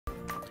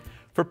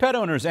For pet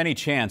owners, any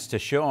chance to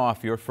show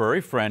off your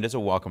furry friend is a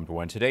welcomed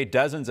one. Today,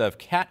 dozens of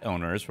cat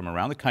owners from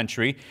around the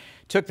country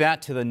took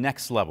that to the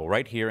next level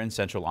right here in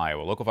central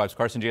Iowa. Local 5's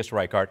Carson J.S.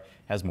 Reichart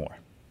has more.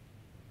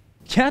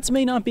 Cats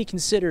may not be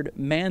considered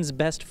man's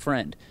best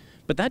friend,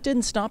 but that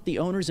didn't stop the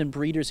owners and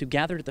breeders who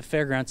gathered at the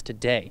fairgrounds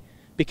today,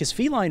 because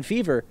feline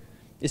fever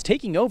is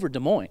taking over Des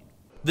Moines.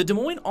 The Des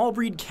Moines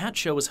Allbreed Cat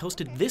Show was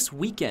hosted this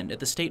weekend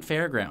at the state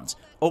fairgrounds.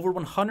 Over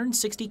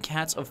 160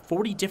 cats of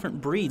 40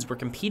 different breeds were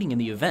competing in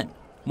the event.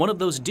 One of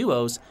those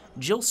duos,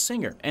 Jill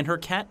Singer and her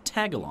cat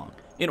Tagalong,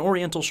 an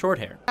Oriental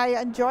Shorthair. I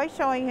enjoy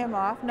showing him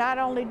off. Not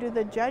only do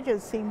the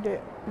judges seem to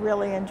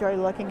really enjoy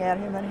looking at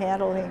him and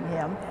handling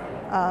him,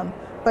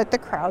 but the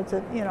crowds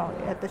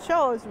at the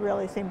shows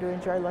really seem to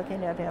enjoy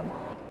looking at him.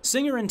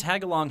 Singer and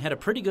Tagalong had a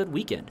pretty good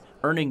weekend,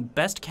 earning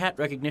Best Cat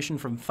recognition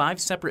from 5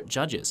 separate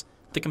judges.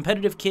 The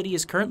competitive kitty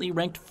is currently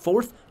ranked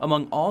 4th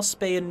among all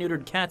spay and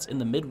neutered cats in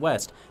the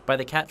Midwest by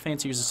the Cat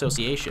Fanciers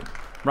Association.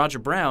 Roger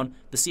Brown,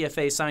 the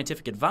CFA's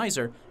scientific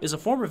advisor, is a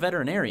former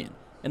veterinarian,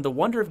 and the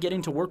wonder of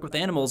getting to work with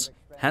animals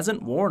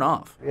hasn't worn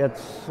off.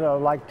 It's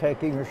like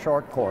taking a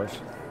short course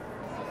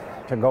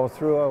to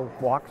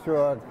walk through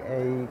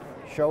a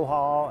show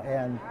hall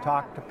and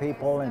talk to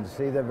people and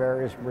see the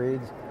various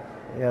breeds.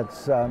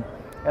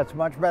 It's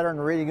much better than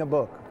reading a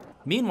book.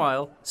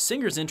 Meanwhile,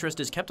 Singer's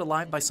interest is kept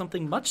alive by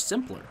something much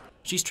simpler.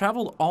 She's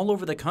traveled all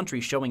over the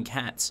country showing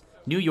cats,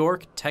 New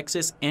York,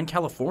 Texas, and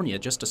California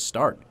just to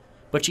start.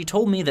 But she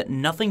told me that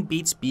nothing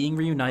beats being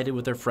reunited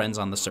with her friends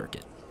on the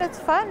circuit. It's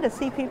fun to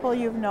see people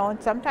you've known.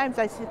 Sometimes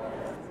I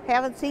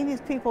haven't seen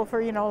these people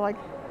for, like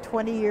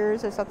 20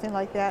 years or something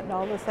like that, and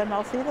all of a sudden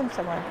I'll see them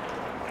somewhere.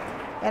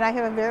 And I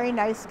have a very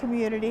nice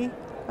community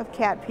of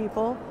cat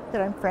people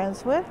that I'm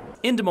friends with.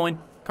 In Des Moines,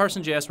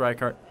 Carson J.S.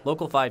 Reichart,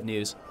 Local 5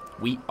 News.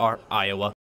 We are Iowa.